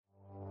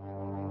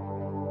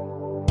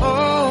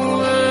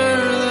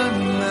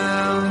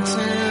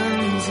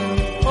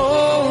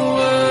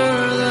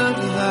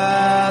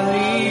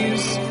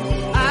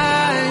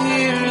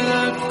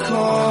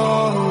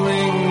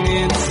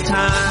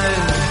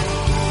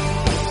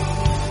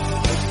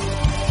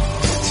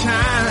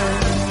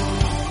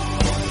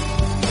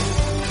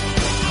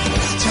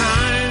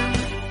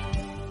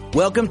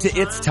Welcome to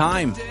It's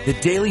Time, the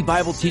daily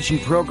Bible teaching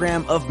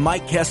program of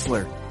Mike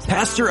Kessler,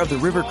 pastor of the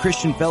River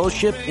Christian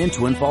Fellowship in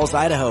Twin Falls,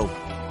 Idaho.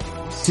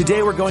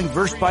 Today we're going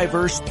verse by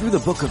verse through the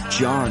book of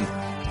John.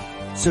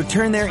 So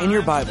turn there in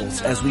your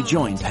Bibles as we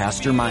join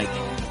Pastor Mike.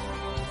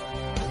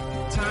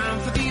 Time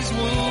for these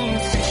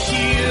wounds to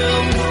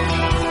heal.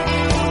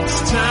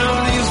 It's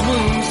time for these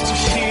wounds to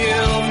heal.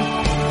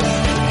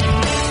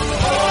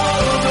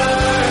 Over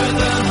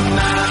the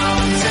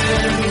mountains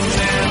and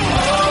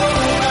over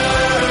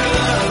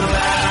the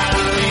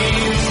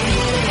valleys,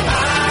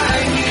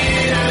 I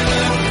hear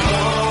the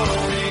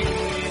calling.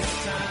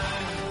 It's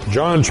time.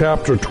 John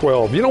chapter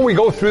 12. You know, we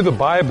go through the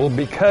Bible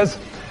because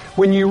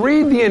when you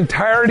read the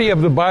entirety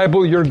of the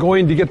Bible, you're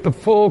going to get the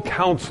full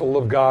counsel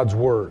of God's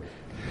Word.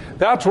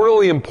 That's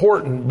really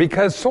important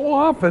because so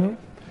often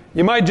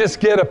you might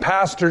just get a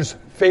pastor's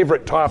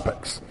favorite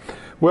topics.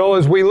 Well,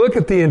 as we look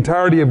at the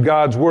entirety of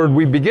God's Word,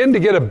 we begin to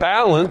get a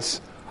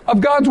balance of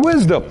God's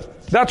wisdom.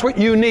 That's what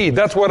you need.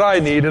 That's what I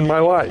need in my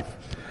life.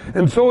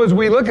 And so as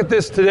we look at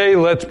this today,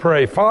 let's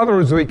pray. Father,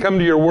 as we come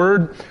to your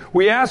word,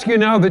 we ask you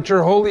now that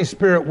your Holy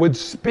Spirit would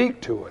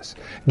speak to us.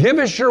 Give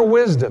us your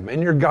wisdom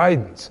and your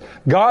guidance.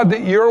 God,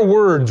 that your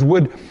words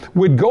would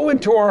go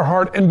into our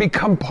heart and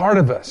become part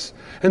of us.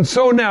 And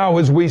so now,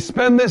 as we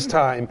spend this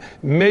time,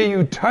 may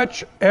you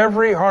touch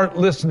every heart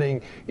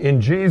listening. In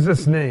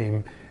Jesus'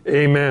 name,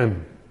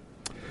 amen.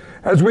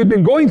 As we've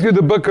been going through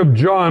the book of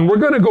John, we're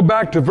going to go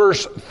back to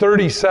verse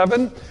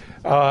 37.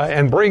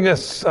 And bring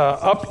us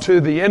up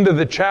to the end of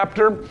the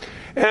chapter.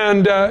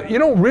 And,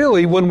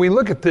 really, when we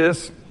look at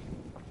this,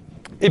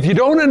 if you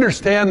don't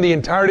understand the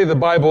entirety of the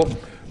Bible,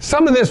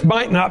 some of this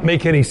might not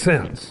make any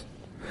sense.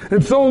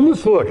 And so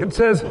let's look. It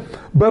says,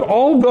 but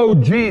although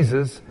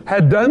Jesus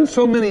had done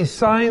so many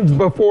signs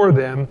before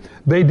them,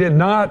 they did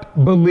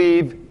not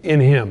believe in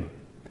him.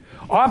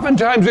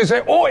 Oftentimes we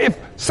say, if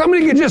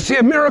somebody could just see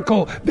a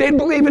miracle, they'd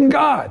believe in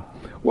God.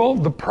 Well,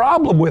 the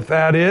problem with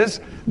that is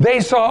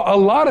they saw a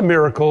lot of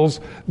miracles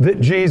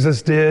that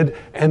Jesus did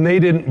and they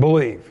didn't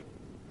believe.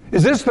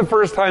 Is this the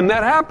first time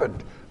that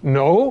happened?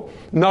 No,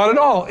 not at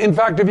all. In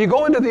fact, if you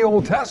go into the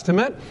Old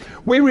Testament,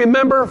 we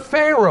remember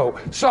Pharaoh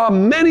saw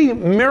many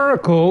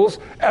miracles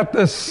at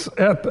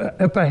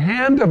the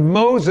hand of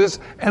Moses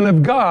and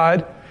of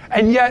God,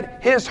 and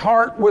yet his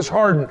heart was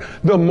hardened.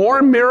 The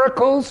more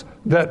miracles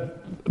that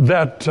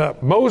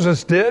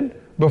Moses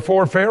did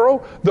before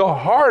Pharaoh, the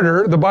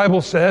harder, the Bible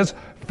says,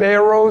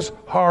 Pharaoh's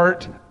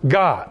heart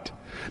got.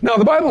 Now,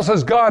 the Bible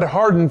says God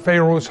hardened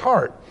Pharaoh's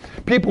heart.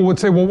 People would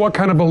say, well, what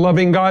kind of a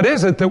loving God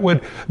is it that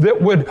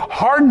would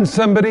harden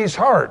somebody's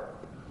heart?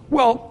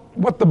 Well,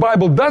 what the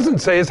Bible doesn't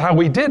say is how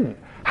he didn't.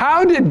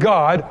 How did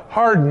God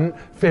harden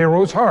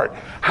Pharaoh's heart?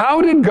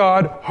 How did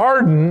God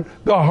harden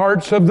the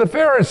hearts of the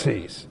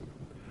Pharisees?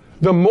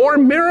 The more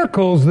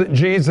miracles that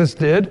Jesus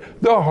did,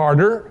 the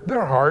harder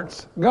their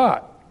hearts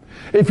got.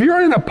 If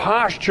you're in a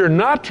posture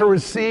not to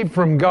receive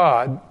from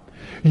God,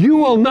 you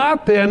will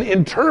not then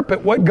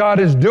interpret what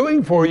God is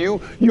doing for you.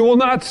 You will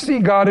not see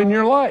God in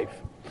your life.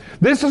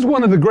 This is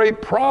one of the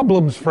great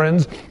problems,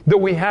 friends, that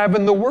we have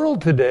in the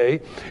world today,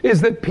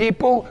 is that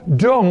people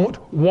don't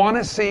want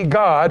to see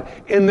God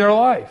in their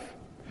life.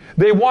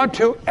 They want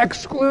to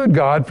exclude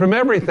God from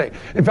everything.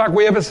 In fact,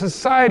 we have a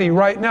society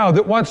right now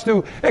that wants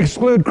to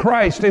exclude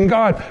Christ and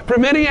God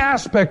from any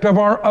aspect of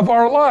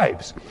our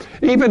lives,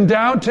 even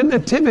down to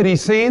nativity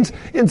scenes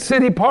in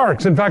city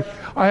parks. In fact,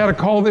 I had a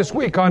call this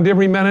week on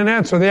Every Man and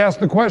Answer. They asked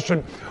the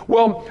question,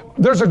 well,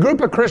 there's a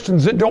group of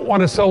Christians that don't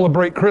want to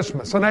celebrate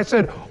Christmas. And I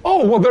said,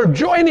 they're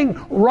joining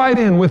right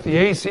in with the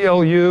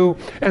ACLU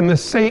and the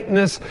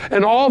Satanists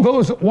and all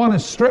those that want to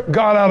strip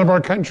God out of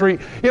our country.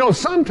 You know,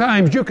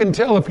 sometimes you can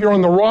tell if you're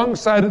on the wrong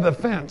side of the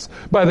fence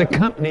by the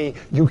company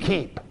you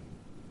keep.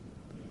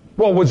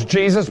 Well, was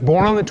Jesus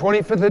born on the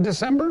 25th of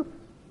December?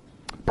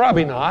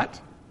 Probably not.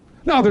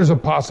 Now, there's a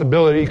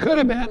possibility he could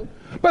have been,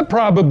 but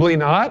probably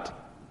not.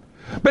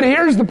 But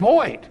here's the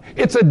point.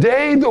 It's a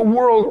day the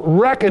world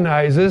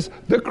recognizes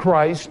that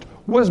Christ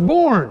was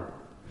born.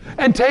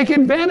 And take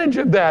advantage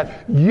of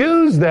that.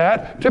 Use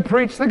that to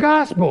preach the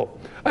gospel.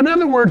 In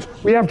other words,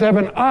 we have to have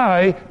an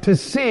eye to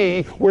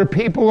see where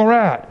people are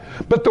at.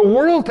 But the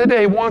world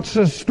today wants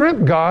to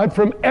strip God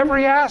from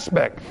every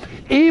aspect.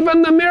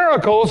 Even the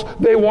miracles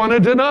they want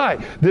to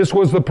deny. This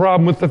was the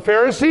problem with the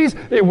Pharisees.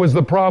 It was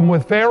the problem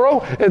with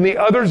Pharaoh and the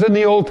others in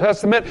the Old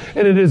Testament.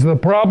 And it is the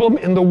problem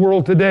in the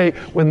world today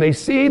when they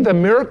see the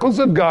miracles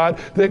of God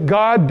that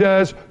God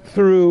does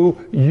through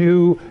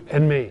you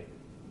and me.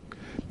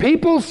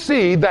 People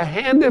see the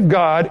hand of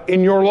God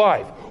in your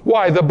life.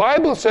 Why? The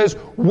Bible says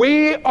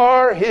we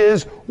are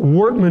his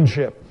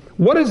workmanship.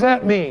 What does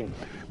that mean?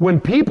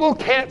 When people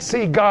can't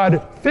see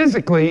God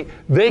physically,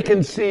 they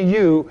can see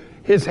you,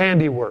 his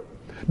handiwork.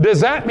 Does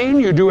that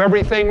mean you do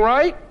everything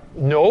right?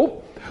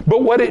 No.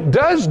 But what it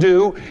does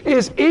do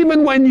is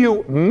even when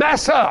you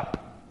mess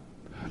up,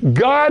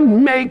 God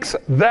makes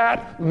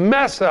that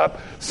mess up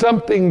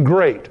something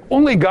great.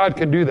 Only God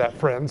can do that,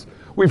 friends.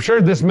 We've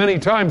shared this many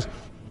times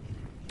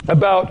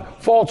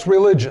about false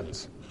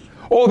religions.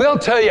 Oh, they'll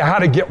tell you how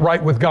to get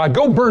right with God.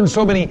 Go burn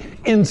so many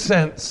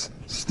incense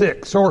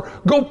sticks, or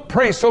go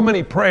pray so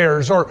many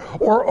prayers, or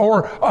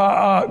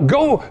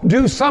go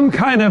do some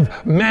kind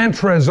of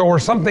mantras or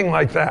something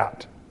like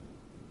that.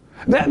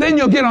 Then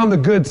you'll get on the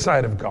good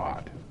side of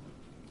God.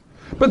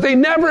 But they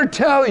never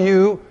tell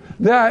you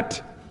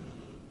that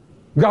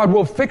God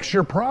will fix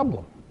your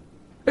problem.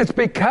 It's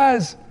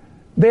because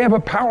they have a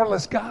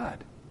powerless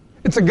God.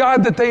 It's a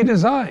God that they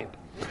designed.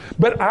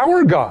 But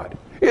our God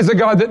is a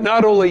God that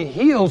not only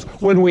heals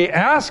when we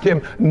ask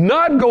Him,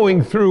 not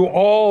going through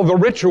all the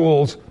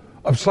rituals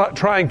of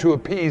trying to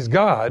appease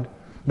God.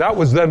 That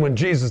was then when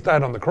Jesus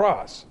died on the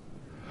cross.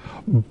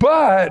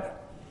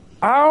 But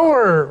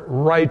our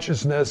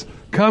righteousness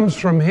comes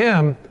from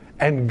Him,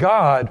 and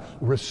God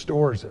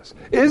restores us.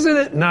 Isn't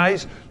it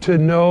nice to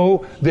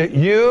know that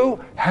you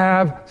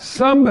have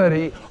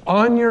somebody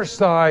on your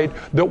side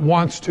that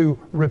wants to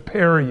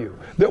repair you,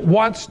 that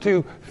wants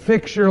to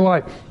fix your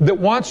life, that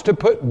wants to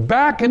put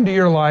back into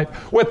your life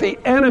what the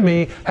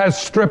enemy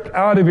has stripped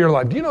out of your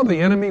life? Do you know the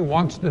enemy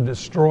wants to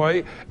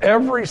destroy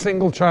every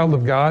single child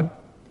of God?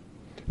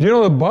 Do you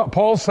know that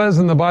Paul says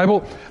in the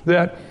Bible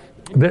that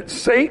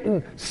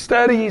Satan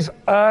studies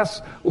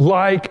us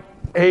like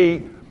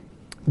a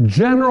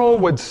general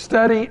would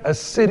study a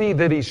city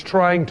that he's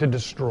trying to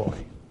destroy,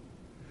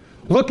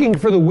 looking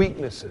for the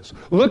weaknesses,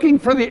 looking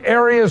for the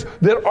areas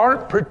that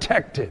aren't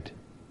protected.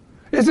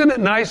 Isn't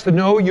it nice to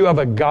know you have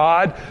a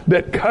God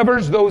that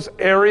covers those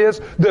areas,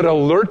 that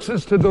alerts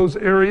us to those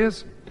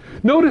areas?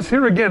 Notice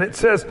here again it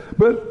says,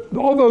 but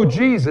although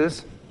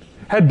Jesus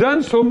had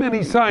done so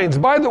many signs,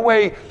 by the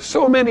way,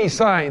 so many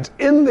signs,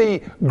 in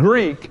the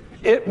Greek,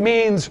 it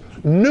means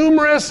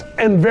numerous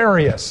and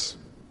various.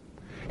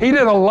 He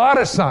did a lot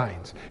of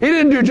signs. He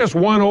didn't do just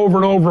one over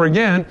and over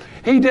again.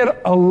 He did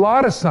a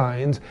lot of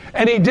signs,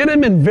 and He did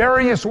them in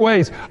various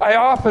ways. I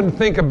often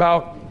think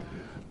about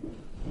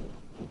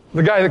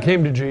the guy that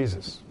came to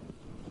Jesus,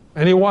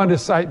 and he wanted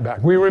his sight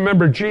back. We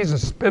remember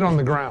Jesus spit on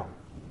the ground.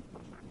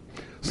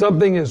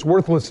 Something is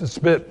worthless as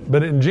spit,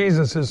 but in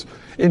Jesus's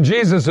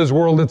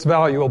world, it's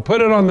valuable.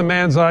 Put it on the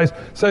man's eyes,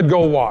 said,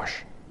 go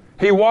wash.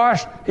 He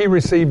washed, he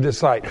received his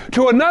sight.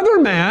 To another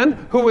man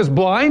who was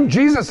blind,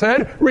 Jesus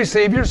said,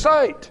 receive your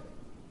sight.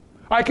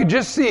 I could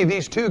just see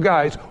these two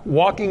guys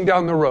walking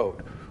down the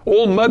road.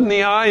 Old mud in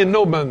the eye and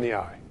no mud in the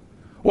eye.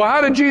 Well, how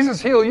did Jesus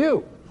heal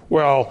you?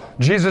 Well,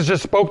 Jesus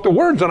just spoke the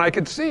words and I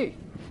could see.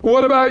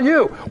 What about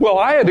you? Well,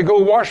 I had to go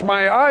wash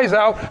my eyes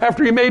out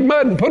after He made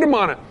mud and put them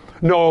on it.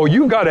 No,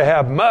 you got to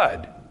have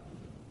mud.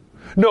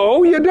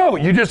 No, you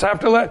don't. You just have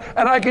to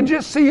and I can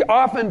just see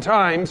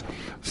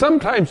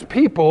sometimes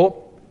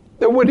people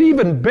that would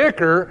even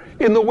bicker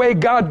in the way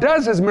God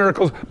does His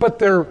miracles, but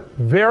they're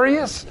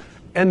various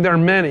and they're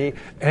many,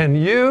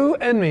 and you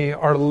and me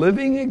are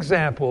living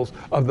examples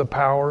of the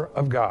power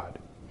of God.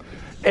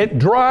 It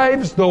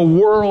drives the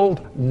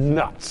world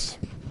nuts.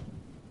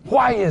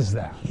 Why is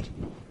that?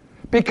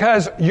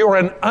 Because you're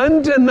an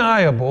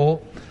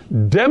undeniable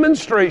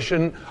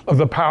demonstration of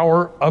the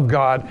power of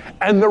God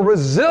and the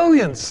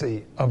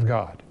resiliency of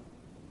God.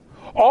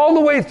 All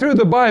the way through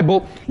the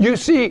Bible, you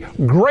see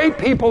great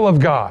people of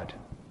God,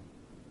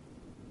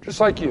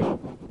 just like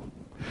you.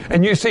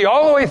 And you see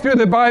all the way through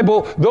the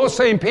Bible, those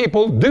same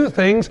people do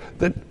things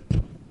that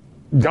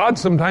God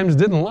sometimes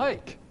didn't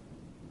like.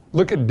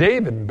 Look at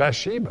David and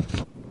Bathsheba.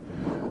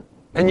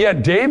 And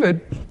yet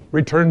David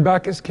returned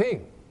back as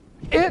king.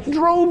 It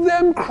drove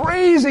them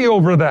crazy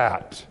over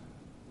that.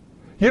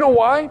 You know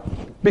why?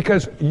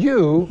 Because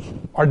you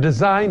are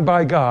designed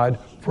by God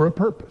for a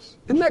purpose.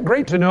 Isn't that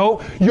great to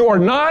know? You are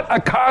not a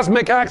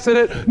cosmic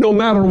accident, no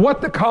matter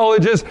what the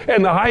colleges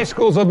and the high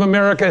schools of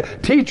America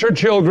teach your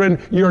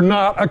children. You're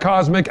not a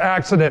cosmic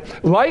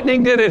accident.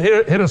 Lightning didn't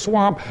hit a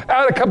swamp,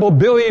 add a couple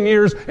billion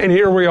years, and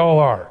here we all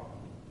are.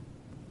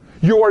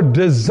 You are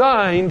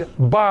designed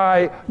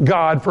by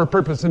God for a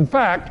purpose. In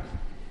fact,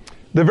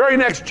 the very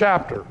next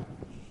chapter,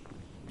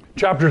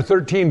 chapter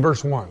 13,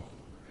 verse 1,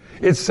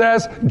 it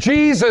says,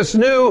 Jesus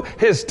knew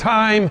His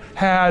time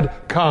had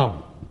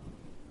come.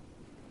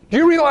 Do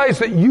you realize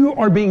that you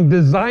are being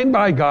designed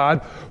by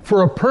God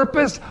for a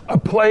purpose, a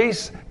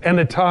place,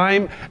 and a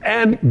time,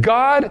 and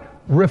God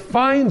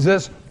refines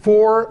us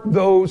for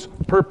those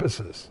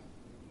purposes?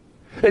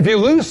 If you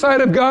lose sight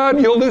of God,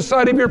 you'll lose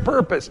sight of your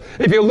purpose.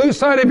 If you lose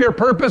sight of your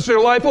purpose,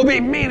 your life will be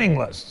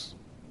meaningless.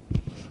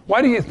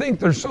 Why do you think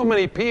there's so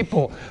many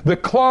people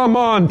that climb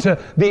on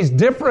to these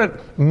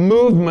different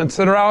movements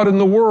that are out in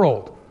the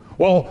world?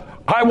 Well,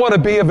 I want to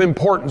be of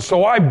importance,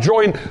 so I've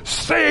joined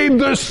Save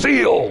the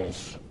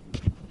Seals.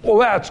 Well,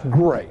 that's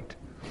great.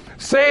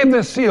 Save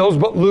the seals,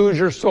 but lose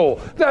your soul.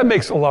 That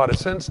makes a lot of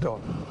sense,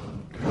 don't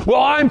it?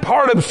 Well, I'm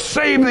part of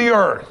Save the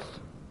Earth.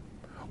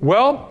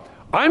 Well,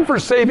 I'm for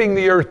saving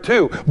the earth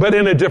too, but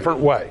in a different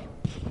way.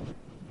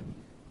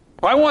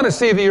 I want to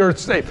see the earth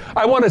saved.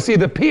 I want to see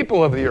the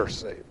people of the earth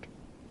saved.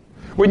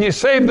 When you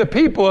save the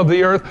people of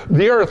the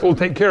earth will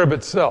take care of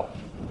itself.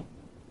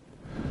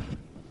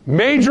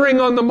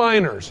 Majoring on the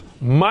minors,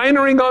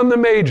 minoring on the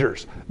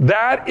majors.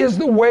 That is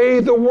the way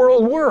the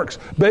world works.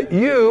 But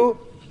you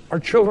are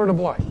children of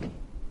light.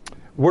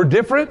 We're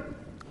different.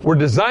 We're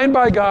designed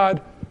by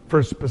God for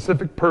a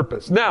specific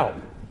purpose. Now,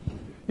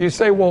 you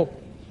say, well,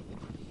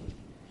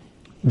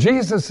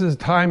 Jesus'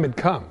 time had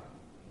come.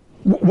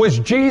 Was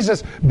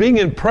Jesus being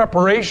in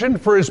preparation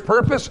for his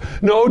purpose?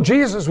 No,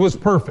 Jesus was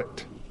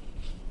perfect.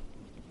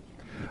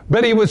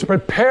 But he was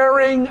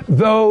preparing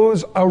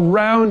those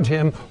around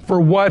him for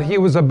what he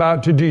was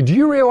about to do. Do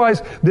you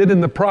realize that in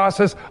the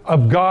process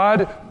of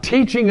God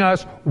teaching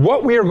us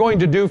what we are going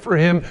to do for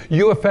him,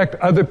 you affect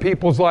other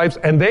people's lives,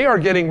 and they are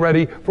getting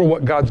ready for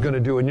what God's going to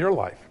do in your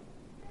life?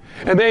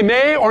 And they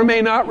may or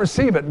may not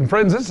receive it. And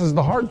friends, this is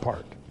the hard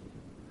part.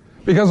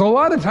 Because a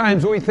lot of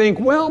times we think,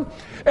 well,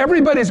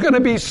 everybody's going to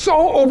be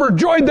so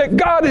overjoyed that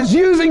God is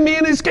using me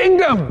in his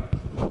kingdom.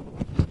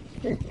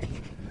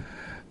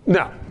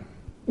 No,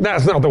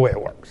 that's not the way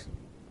it works.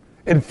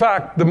 In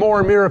fact, the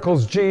more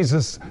miracles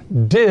Jesus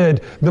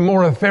did, the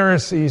more the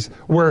Pharisees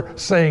were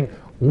saying,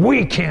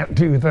 we can't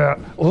do that,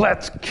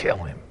 let's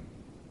kill him.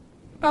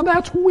 Now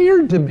that's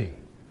weird to me.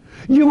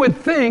 You would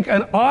think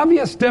an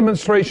obvious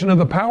demonstration of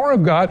the power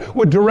of God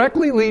would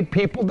directly lead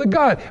people to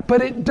God,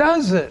 but it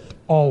doesn't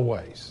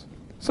always.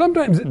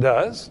 Sometimes it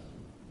does,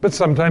 but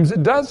sometimes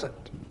it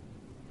doesn't.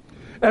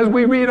 As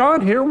we read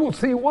on here, we'll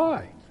see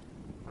why.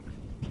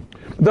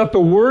 That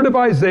the word of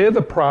Isaiah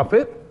the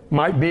prophet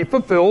might be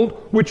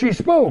fulfilled, which he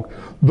spoke.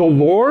 The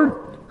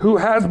Lord who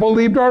has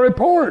believed our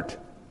report,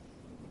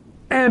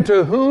 and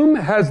to whom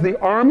has the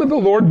arm of the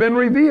Lord been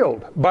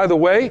revealed. By the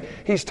way,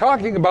 he's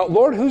talking about,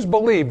 Lord, who's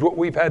believed what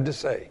we've had to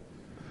say?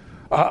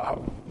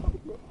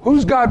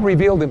 Who's God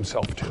revealed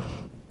himself to?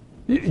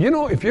 You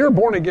know, if you're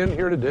born again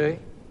here today,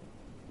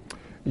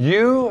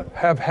 you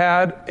have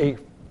had a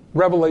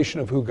revelation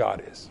of who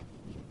God is.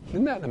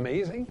 Isn't that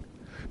amazing?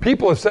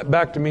 People have sat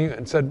back to me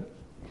and said,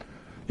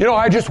 you know,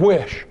 I just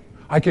wish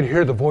I could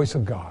hear the voice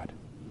of God.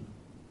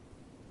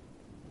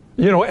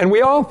 You know, and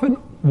we often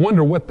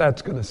wonder what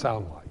that's going to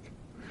sound like.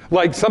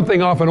 Like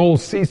something off an old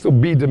Cecil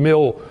B.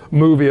 DeMille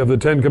movie of the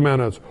Ten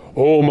Commandments.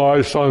 Oh,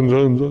 my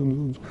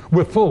sons,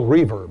 with full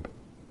reverb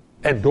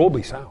and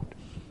Dolby sound.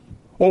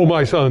 Oh,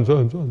 my son.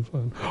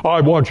 I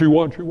want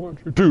you.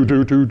 Do.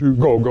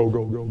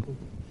 Go.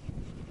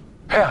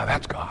 Yeah,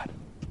 that's God.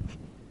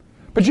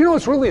 But you know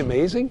what's really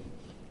amazing?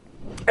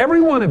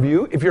 Every one of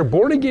you, if you're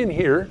born again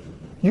here,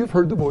 you've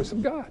heard the voice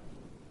of God.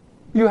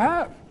 You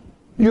have.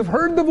 You've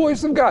heard the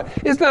voice of God.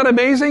 Isn't that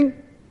amazing?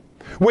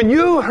 When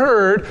you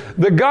heard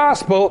the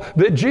gospel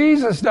that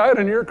Jesus died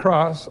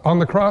on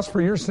the cross for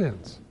your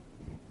sins,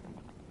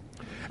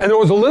 and there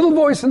was a little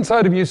voice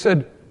inside of you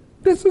said,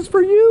 this is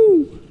for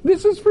you.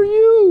 This is for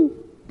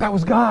you. That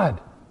was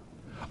God.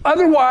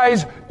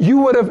 Otherwise, you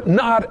would have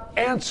not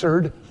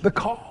answered the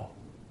call.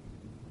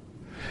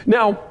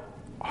 Now,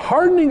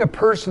 hardening a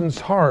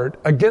person's heart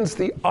against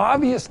the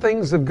obvious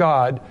things of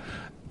God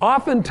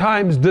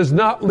oftentimes does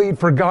not lead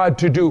for God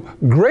to do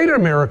greater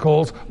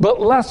miracles, but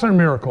lesser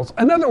miracles.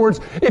 In other words,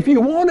 if you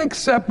won't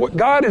accept what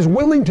God is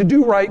willing to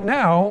do right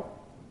now,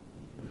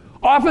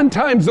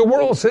 oftentimes the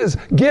world says,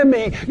 give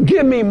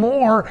me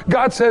more.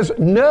 God says,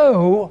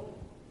 no,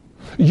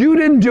 you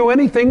didn't do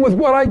anything with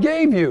what I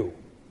gave you.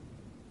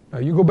 Now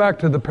you go back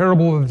to the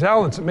parable of the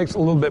talents, it makes a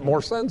little bit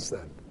more sense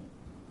then.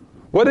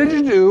 What did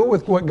you do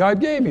with what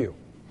God gave you?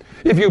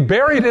 If you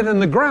buried it in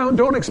the ground,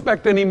 don't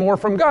expect any more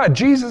from God.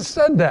 Jesus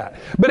said that.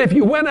 But if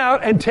you went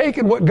out and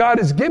taken what God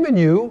has given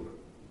you,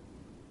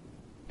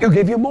 He'll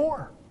give you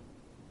more.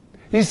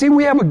 You see,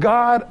 we have a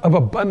God of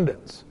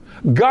abundance.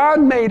 God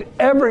made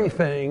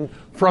everything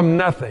from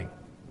nothing.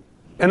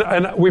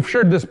 And we've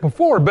shared this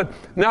before, but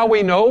now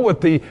we know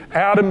what the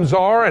atoms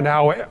are and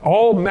how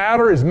all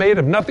matter is made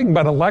of nothing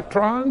but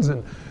electrons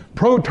and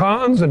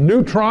protons and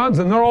neutrons,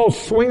 and they're all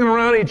swinging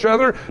around each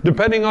other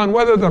depending on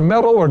whether they're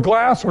metal or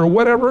glass or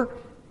whatever.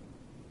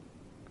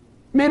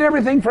 Made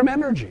everything from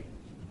energy.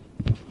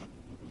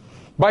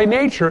 By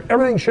nature,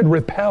 everything should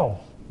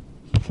repel.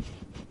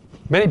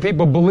 Many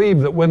people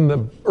believe that when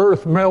the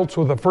earth melts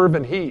with a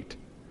fervent heat,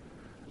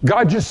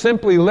 God just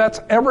simply lets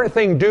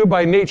everything do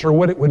by nature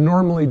what it would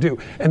normally do.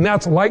 And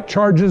that's like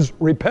charges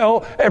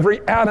repel.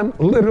 Every atom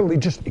literally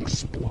just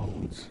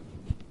explodes.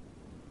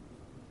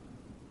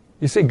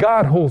 You see,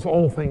 God holds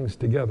all things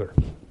together.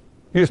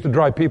 It used to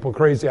drive people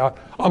crazy. On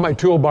my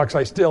toolbox,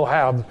 I still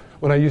have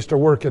when I used to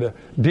work at a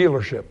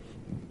dealership.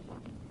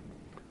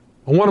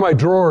 On one of my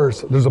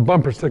drawers, there's a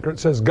bumper sticker that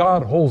says,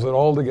 God holds it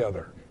all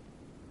together.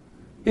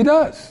 He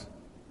does.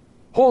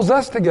 Holds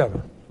us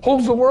together.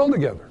 Holds the world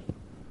together.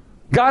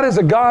 God is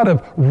a God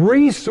of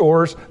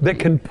resource that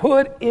can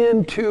put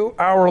into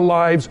our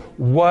lives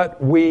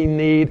what we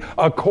need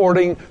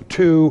according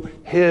to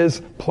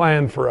His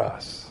plan for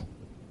us.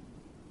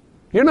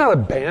 You're not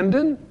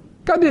abandoned.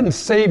 God didn't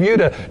save you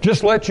to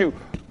just let you,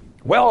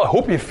 well, I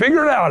hope you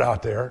figure it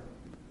out there.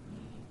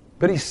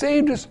 But He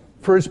saved us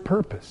for His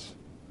purpose,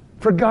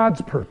 for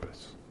God's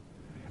purpose.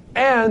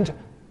 And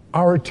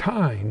our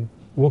time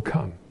will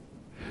come.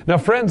 Now,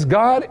 friends,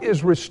 God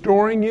is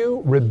restoring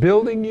you,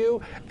 rebuilding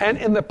you, and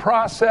in the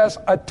process,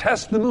 a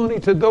testimony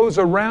to those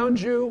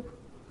around you.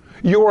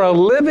 You are a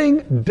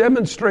living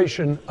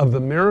demonstration of the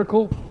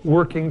miracle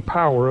working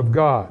power of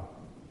God.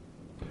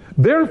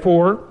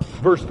 Therefore,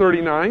 verse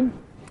 39,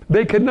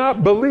 they could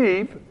not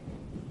believe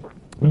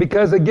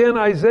because again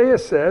Isaiah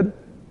said,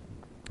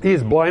 He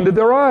has blinded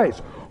their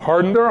eyes,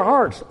 hardened their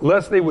hearts,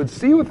 lest they would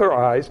see with their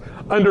eyes,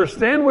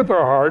 understand with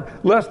their heart,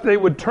 lest they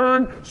would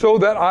turn so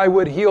that I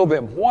would heal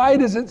them. Why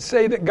does it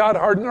say that God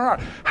hardened their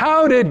heart?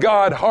 How did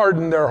God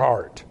harden their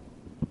heart?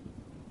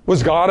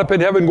 Was God up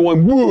in heaven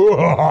going,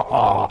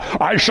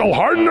 I shall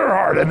harden their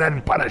heart and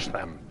then punish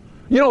them?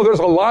 You know, there's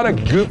a lot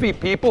of goofy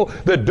people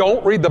that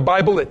don't read the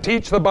Bible, that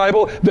teach the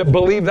Bible, that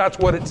believe that's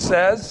what it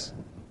says.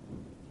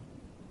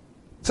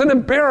 It's an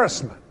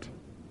embarrassment.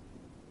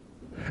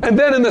 And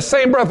then in the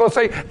same breath they'll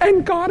say,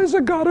 and God is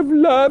a God of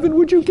love, and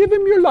would you give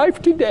Him your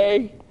life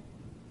today?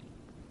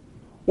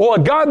 Well, a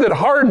God that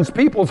hardens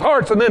people's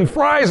hearts and then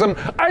fries them,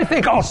 I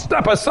think I'll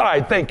step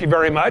aside, thank you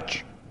very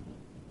much.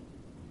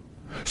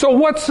 So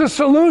what's the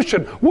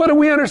solution? What do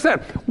we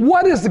understand?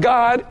 What does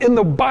God in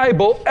the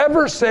Bible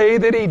ever say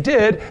that He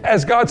did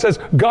as God says,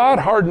 God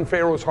hardened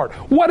Pharaoh's heart?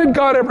 What did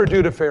God ever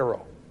do to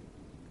Pharaoh?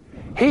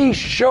 He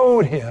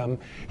showed him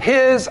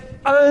His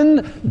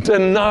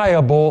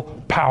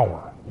undeniable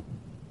power.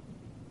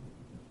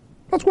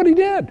 That's what He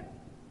did.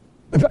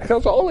 In fact,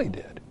 that's all He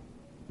did.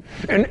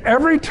 And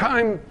every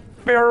time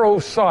Pharaoh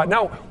saw it.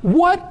 Now,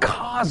 what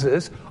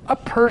causes a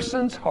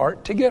person's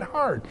heart to get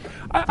hard?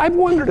 I've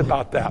wondered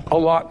about that a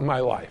lot in my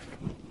life.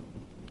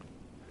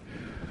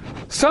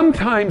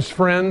 Sometimes,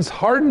 friends,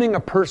 hardening a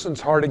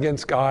person's heart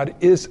against God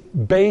is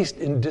based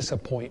in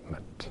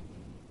disappointment.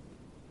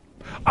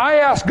 I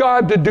asked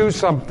God to do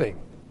something,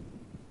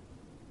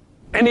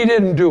 and He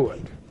didn't do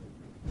it.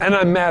 And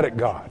I'm mad at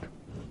God.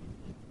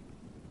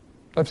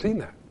 I've seen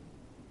that.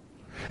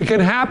 It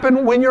can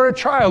happen when you're a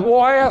child. Well,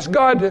 I asked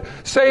God to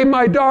save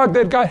my dog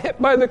that got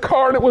hit by the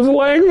car and it was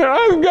laying there.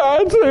 Oh,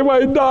 God, save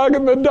my dog,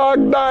 and the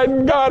dog died,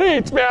 and God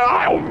hates me.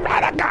 I'm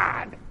mad at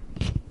God.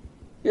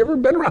 You ever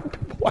been around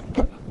people like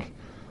that?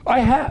 I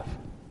have.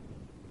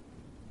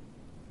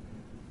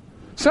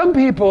 Some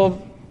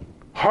people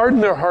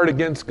harden their heart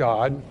against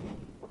God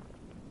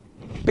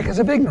because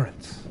of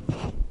ignorance.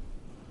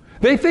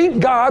 They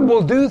think God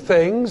will do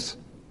things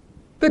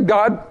that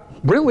God,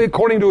 really,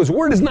 according to His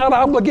Word, is not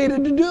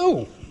obligated to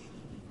do.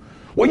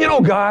 Well, you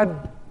know,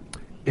 God,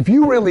 if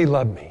you really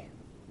love me,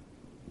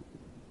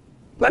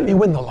 let me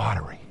win the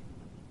lottery.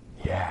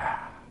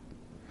 Yeah.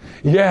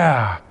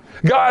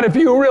 God, if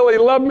you really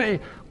love me,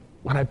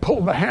 when I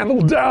pull the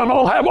handle down,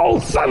 I'll have all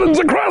sevens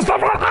across the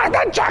front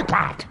like a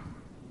jackpot.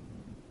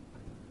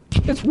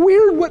 It's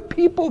weird what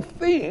people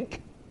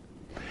think.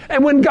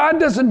 And when God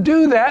doesn't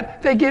do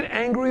that, they get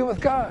angry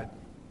with God.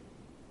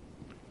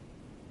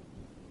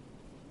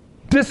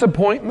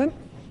 Disappointment,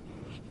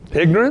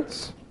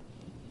 ignorance.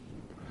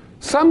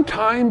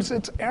 Sometimes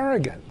it's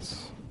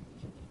arrogance.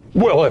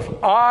 Well,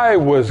 if I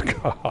was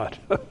God,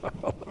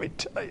 let me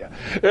tell you,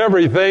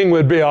 everything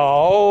would be a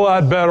whole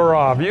lot better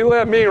off. You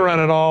let me run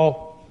it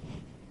all.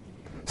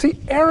 See,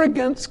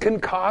 arrogance can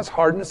cause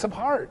hardness of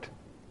heart.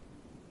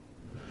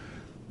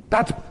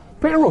 That's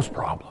Pharaoh's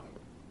problem.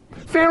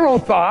 Pharaoh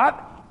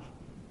thought,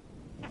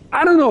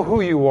 I don't know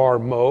who you are,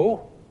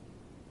 Mo,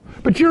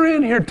 but you're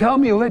in here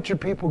telling me to let your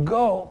people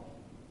go.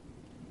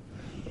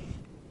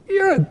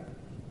 You're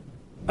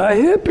a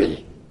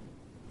hippie.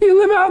 You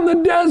live out in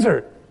the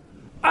desert.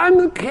 I'm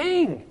the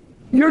king.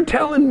 You're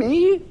telling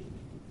me?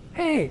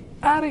 Hey,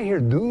 out of here,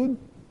 dude.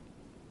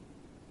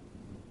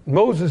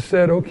 Moses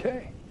said,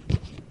 okay.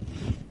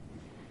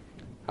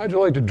 How'd you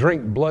like to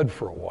drink blood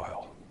for a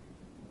while?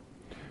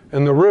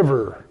 And the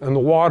river and the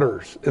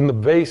waters and the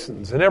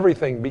basins and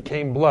everything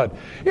became blood.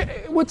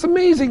 What's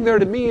amazing there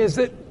to me is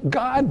that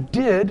God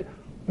did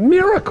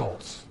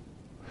miracles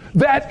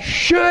that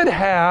should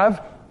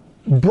have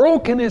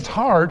broken his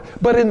heart,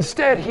 but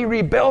instead he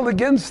rebelled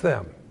against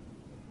them.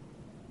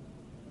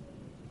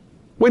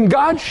 When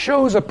God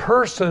shows a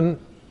person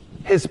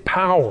his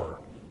power,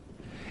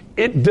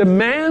 it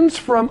demands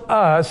from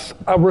us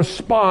a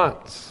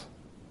response.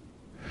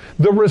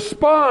 The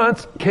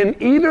response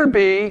can either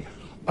be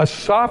a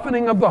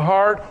softening of the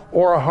heart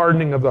or a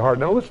hardening of the heart.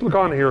 Now let's look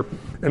on here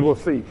and we'll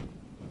see.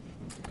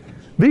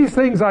 These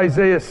things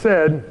Isaiah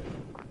said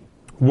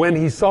when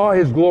he saw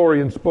his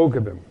glory and spoke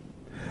of him.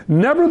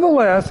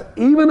 Nevertheless,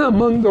 even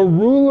among the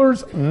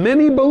rulers,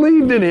 many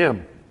believed in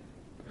him.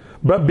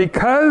 But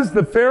because of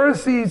the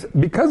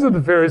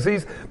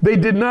Pharisees, they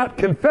did not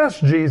confess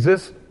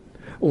Jesus,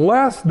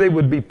 lest they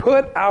would be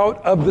put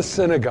out of the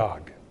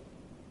synagogue.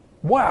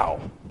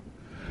 Wow.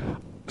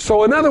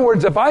 So in other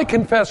words, if I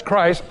confess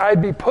Christ,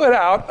 I'd be put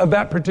out of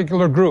that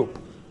particular group.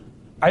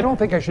 I don't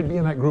think I should be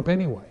in that group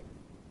anyway.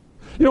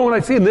 You know, when I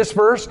see in this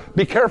verse,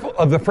 be careful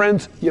of the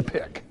friends you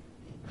pick.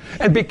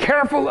 And be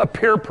careful of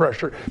peer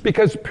pressure,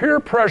 because peer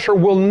pressure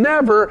will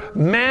never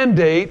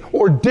mandate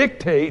or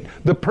dictate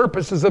the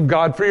purposes of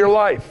God for your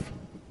life.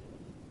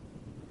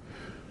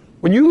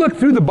 When you look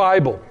through the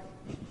Bible,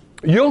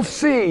 you'll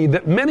see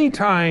that many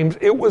times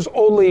it was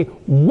only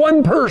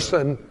one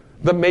person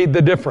that made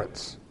the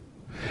difference.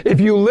 If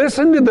you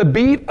listen to the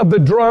beat of the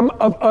drum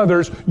of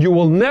others, you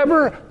will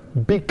never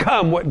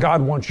become what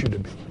God wants you to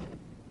be.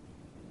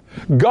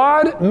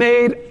 God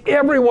made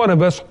every one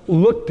of us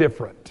look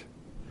different.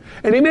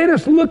 And He made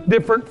us look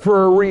different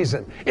for a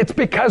reason. It's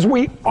because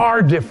we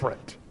are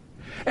different.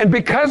 And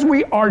because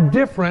we are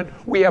different,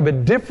 we have a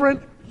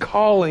different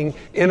calling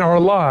in our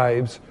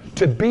lives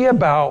to be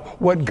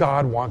about what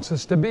God wants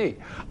us to be.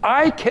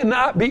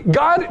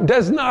 God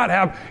does not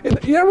have,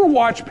 you ever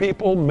watch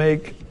people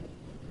make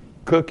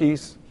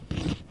cookies?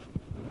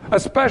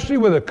 Especially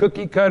with a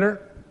cookie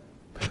cutter.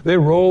 They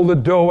roll the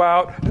dough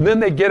out, and then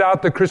they get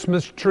out the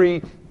Christmas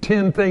tree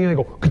tin thing, and they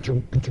go,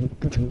 ka-chung, ka-chung,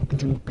 ka-chung,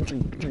 ka-chung,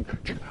 ka-chung, ka-chung,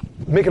 ka-chung,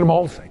 making them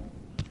all the same.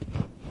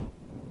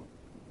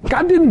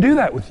 God didn't do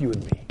that with you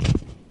and me.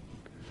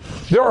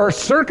 There are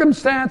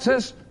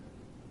circumstances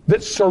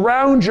that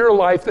surround your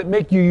life that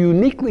make you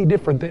uniquely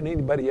different than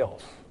anybody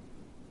else.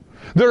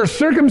 There are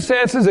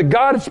circumstances that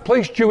God has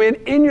placed you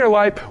in your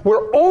life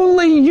where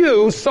only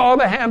you saw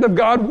the hand of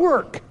God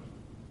work.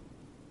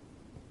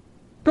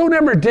 Don't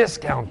ever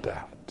discount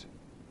that.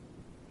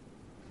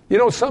 You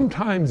know,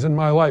 sometimes in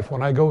my life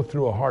when I go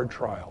through a hard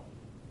trial,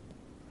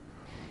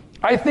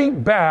 I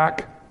think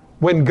back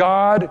when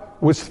God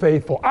was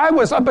faithful. I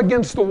was up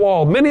against the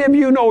wall. Many of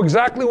you know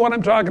exactly what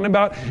I'm talking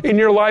about in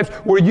your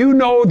life, where you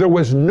know there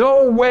was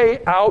no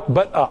way out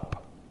but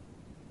up.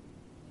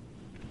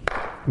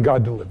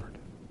 God delivered.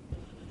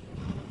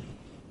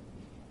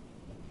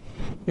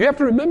 You have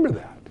to remember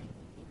that.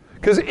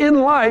 Because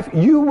in life,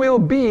 you will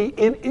be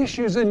in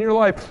issues in your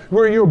life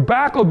where your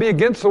back will be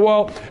against the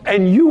wall,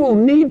 and you will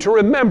need to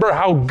remember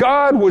how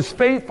God was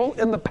faithful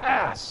in the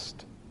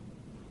past.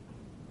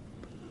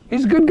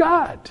 He's a good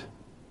God.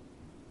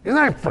 He's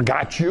not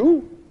forgot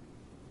you.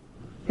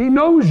 He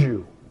knows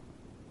you.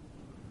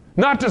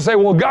 Not to say,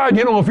 well, God,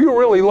 you know, if you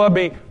really love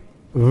me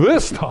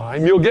this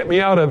time, you'll get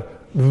me out of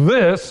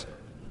this.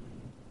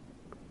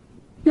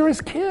 You're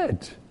His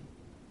kid.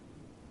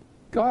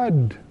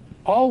 God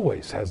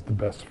always has the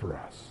best for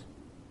us.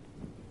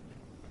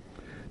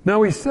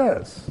 Now He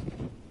says,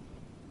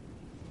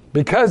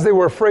 because they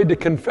were afraid to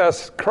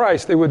confess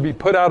Christ, they would be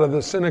put out of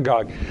the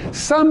synagogue.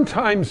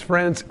 Sometimes,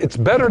 friends, it's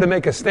better to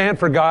make a stand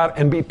for God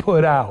and be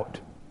put out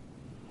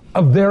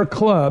of their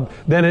club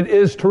than it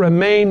is to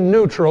remain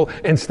neutral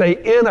and stay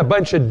in a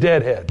bunch of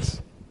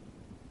deadheads.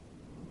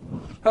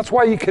 That's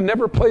why you can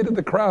never play to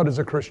the crowd as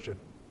a Christian.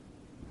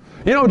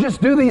 You know, just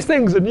do these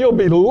things and you'll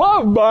be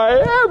loved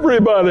by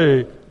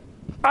everybody.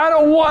 I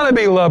don't want to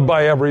be loved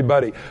by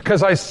everybody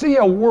because I see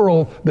a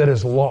world that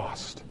is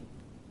lost.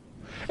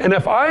 And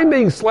if I'm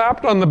being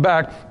slapped on the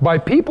back by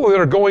people that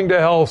are going to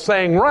hell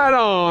saying, right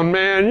on,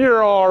 man,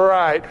 you're all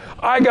right,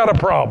 I got a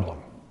problem.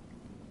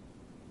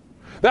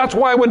 That's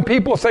why when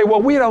people say,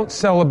 well, we don't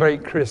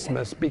celebrate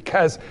Christmas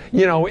because,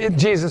 you know,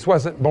 Jesus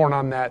wasn't born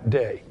on that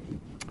day.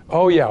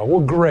 Oh, yeah, well,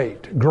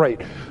 great.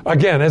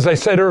 Again, as I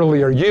said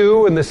earlier,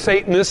 you and the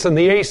Satanists and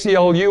the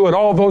ACLU and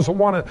all those who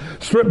want to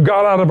strip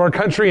God out of our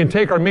country and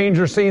take our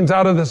manger scenes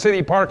out of the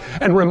city park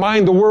and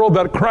remind the world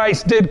that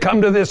Christ did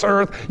come to this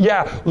earth.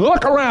 Yeah,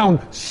 look around,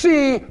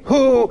 see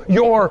who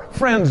your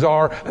friends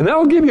are, and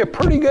that'll give you a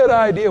pretty good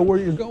idea where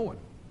you're going.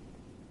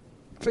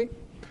 See,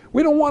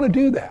 we don't want to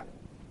do that.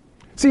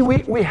 See,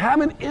 we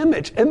have an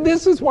image, and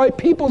this is why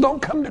people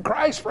don't come to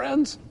Christ,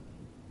 friends.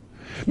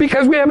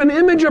 Because we have an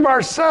image of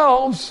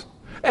ourselves,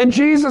 and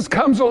Jesus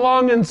comes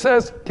along and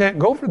says, can't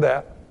go for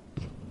that.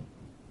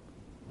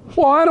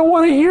 Well, I don't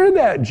want to hear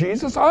that,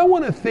 Jesus. I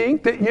want to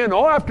think that, you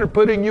know, after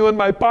putting you in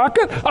my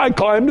pocket, I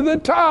climb to the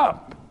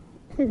top.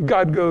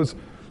 God goes,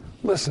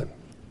 listen.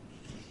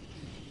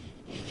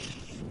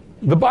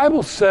 The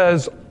Bible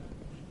says,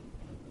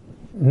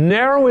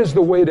 narrow is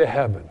the way to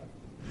heaven,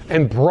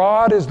 and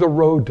broad is the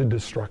road to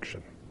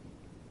destruction.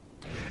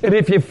 And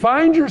if you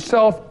find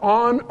yourself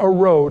on a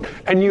road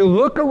and you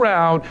look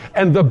around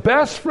and the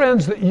best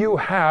friends that you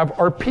have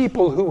are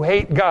people who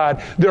hate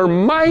God, there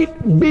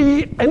might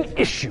be an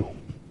issue.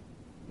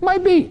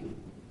 Might be.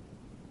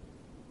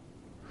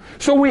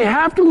 So we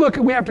have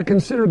to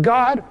consider,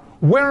 God,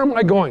 where am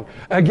I going?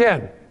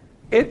 Again,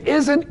 it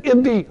isn't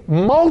in the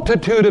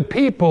multitude of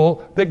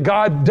people that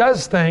God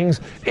does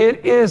things.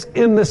 It is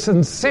in the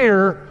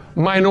sincere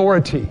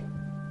minority.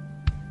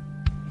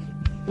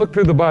 Look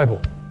through the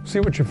Bible. See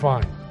what you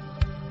find.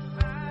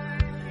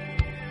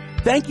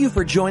 Thank you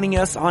for joining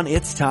us on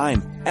It's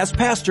Time, as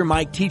Pastor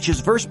Mike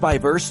teaches verse by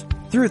verse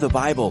through the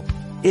Bible.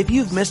 If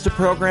you've missed a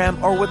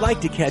program or would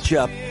like to catch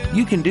up,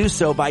 you can do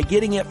so by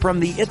getting it from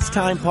the It's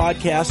Time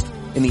podcast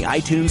in the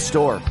iTunes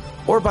Store,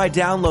 or by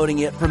downloading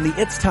it from the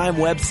It's Time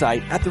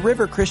website at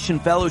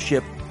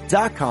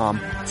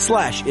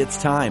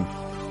theriverchristianfellowship.com/It's Time.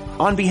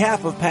 On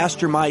behalf of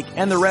Pastor Mike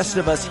and the rest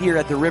of us here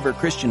at the River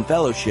Christian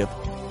Fellowship,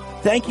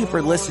 thank you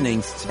for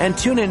listening, and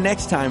tune in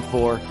next time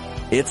for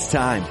It's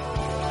Time.